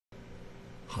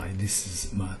Hi, this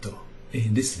is Mato.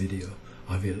 In this video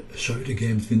I will show you the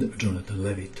game between Jonathan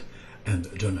Levitt and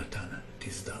Jonathan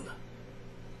Tisdall.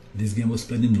 This game was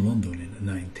played in London in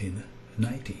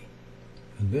 1990.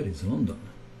 And where is London?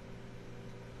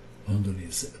 London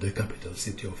is the capital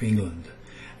city of England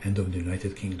and of the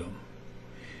United Kingdom.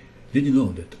 Did you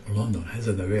know that London has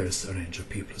a diverse range of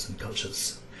peoples and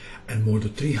cultures, and more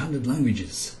than 300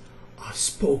 languages are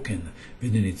spoken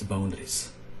within its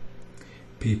boundaries?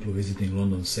 People visiting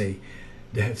London say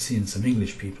they have seen some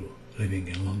English people living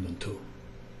in London too.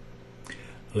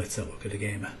 Let's have a look at the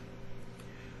game.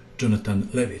 Jonathan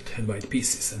Levitt had white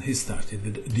pieces and he started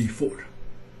with d4.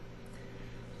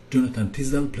 Jonathan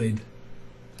Tisdall played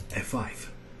f5,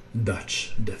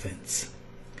 Dutch defense.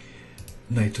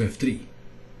 Knight to f3,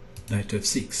 knight to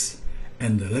f6,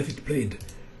 and Levitt played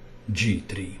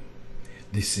g3.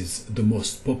 This is the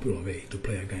most popular way to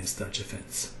play against Dutch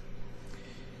defense.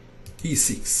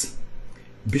 e6,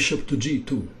 bishop to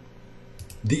g2,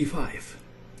 d5,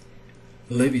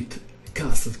 Levitt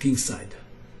castled kingside,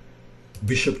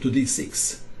 bishop to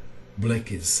d6,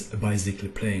 black is basically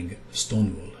playing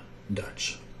Stonewall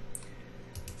Dutch,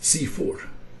 c4,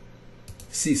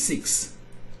 c6,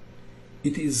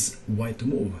 it is white to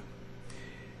move,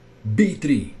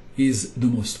 b3 is the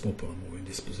most popular move in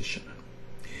this position.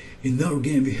 In our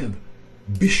game we have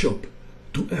bishop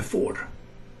to f4,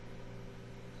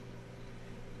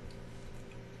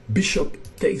 bishop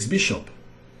takes bishop,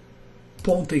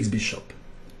 pawn takes bishop,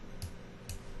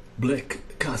 black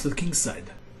castle kingside,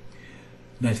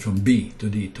 knight from b to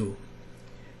d2,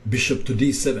 bishop to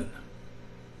d7,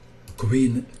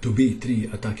 queen to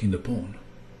b3 attacking the pawn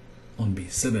on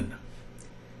b7,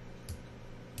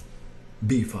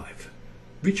 b5.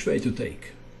 Which way to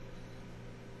take?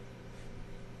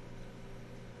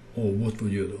 Or what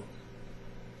would you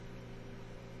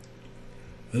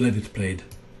do? Levitt played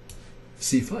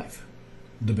c5,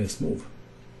 the best move.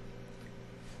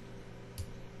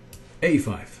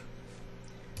 a5,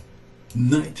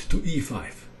 knight to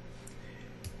e5,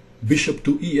 bishop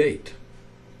to e8,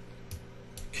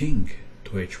 king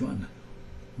to h1.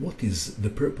 What is the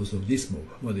purpose of this move?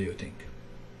 What do you think?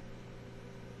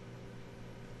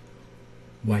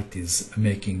 White is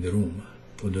making the room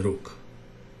for the rook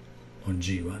on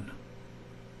g1.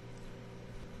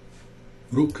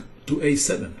 Rook to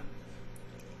a7,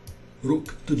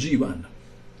 rook to g1,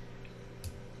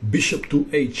 bishop to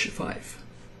h5,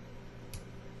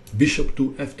 bishop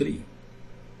to f3,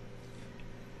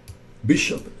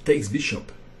 bishop takes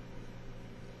bishop,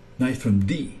 knight from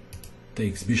d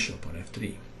takes bishop on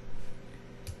f3,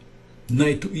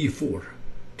 knight to e4,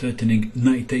 threatening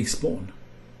knight takes pawn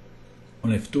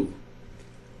on f2,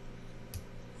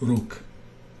 rook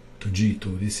to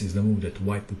g2. This is the move that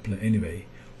white would play anyway.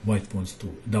 White wants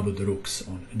to double the rooks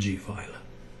on g file.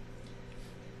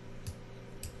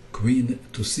 Queen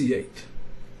to c8.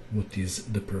 What is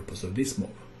the purpose of this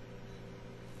move?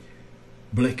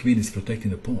 Black queen is protecting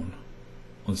the pawn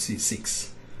on c6.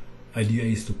 Idea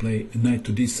is to play knight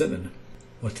to d7,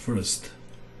 but first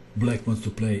black wants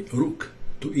to play rook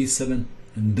to e7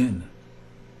 and then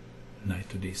knight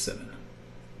to d7.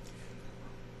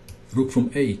 Rook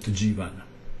from a to g1,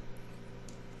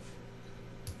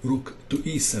 rook to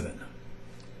e7,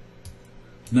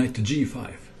 knight to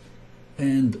g5,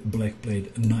 and black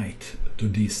played knight to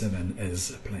d7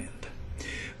 as planned.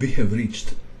 We have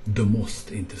reached the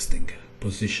most interesting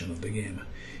position of the game.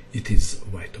 It is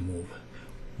white to move.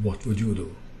 What would you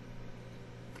do?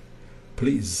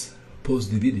 Please pause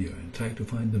the video and try to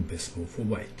find the best move for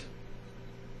white.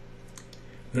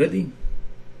 Ready?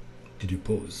 Did you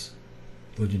pause?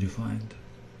 What did you find?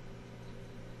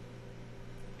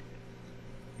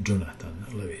 Jonathan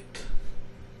Levitt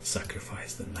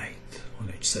sacrificed the knight on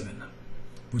h7.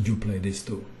 Would you play this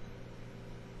too?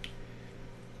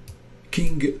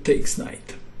 King takes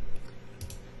knight.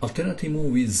 Alternative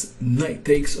move is knight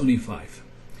takes on e5,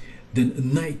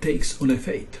 then knight takes on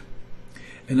f8,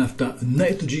 and after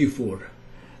knight to g4,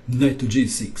 knight to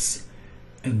g6,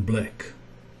 and black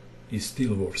is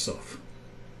still worse off.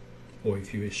 Or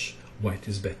if you wish, white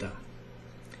is better.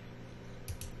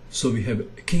 So we have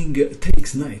king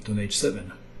takes knight on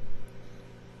h7.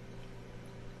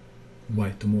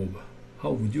 White to move. How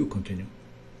would you continue?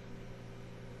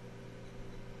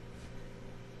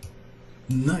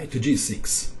 Knight to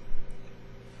g6,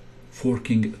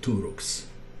 forking two rooks.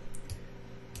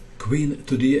 Queen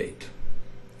to d8.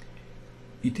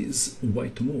 It is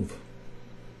white to move.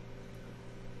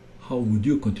 How would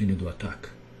you continue to attack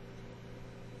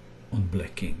on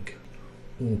black king?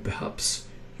 Or perhaps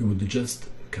you would just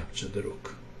capture the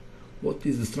rook. What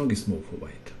is the strongest move for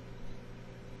white?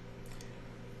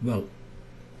 Well,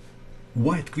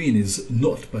 White queen is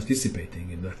not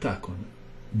participating in the attack on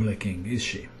black king, is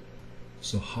she?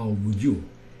 So how would you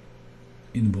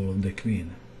involve the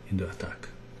queen in the attack?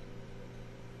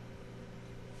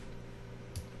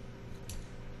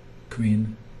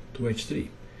 Queen to h3.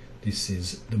 This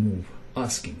is the move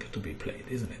asking to be played,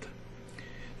 isn't it?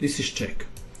 This is check.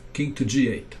 King to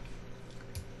g8.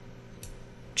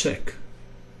 Check.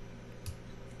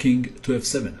 King to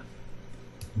f7.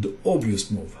 The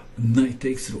obvious move. Knight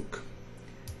takes rook.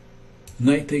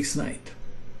 Knight takes knight.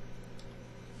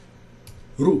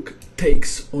 Rook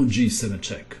takes on g7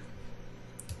 check.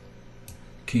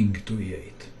 King to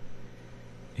e8.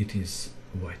 It is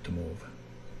white to move.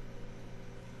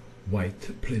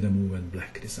 White played a move and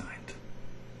black resigned.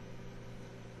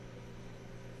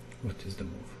 What is the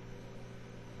move?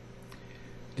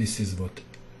 This is what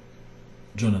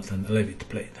Jonathan Levitt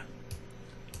played.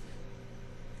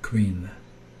 Queen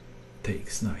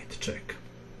takes knight check.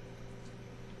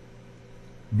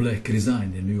 Black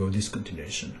resigned in view of this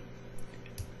continuation.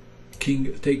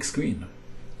 King takes queen.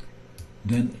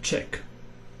 Then check.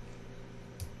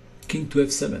 King to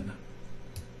f7.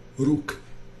 Rook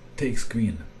takes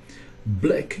queen.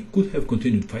 Black could have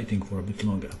continued fighting for a bit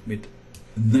longer with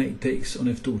knight takes on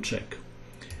f2 check.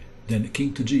 Then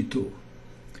king to g2.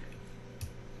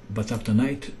 But after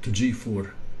knight to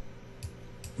g4,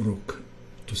 rook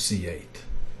to c8.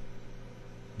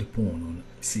 The pawn on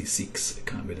c6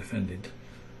 can be defended.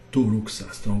 Two rooks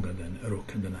are stronger than a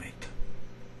rook and a knight.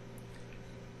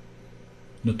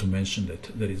 Not to mention that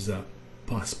there is a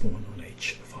pass pawn on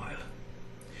h file.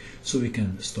 So we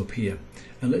can stop here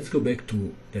and let's go back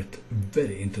to that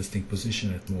very interesting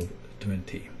position at move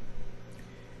 20.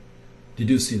 Did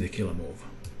you see the killer move?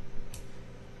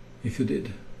 If you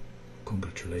did,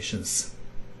 congratulations.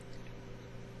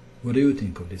 What do you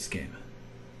think of this game?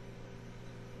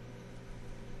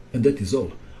 And that is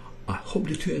all. I hope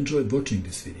that you enjoyed watching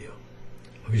this video.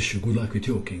 I wish you good luck with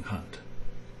your king hunt,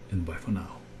 and bye for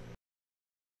now.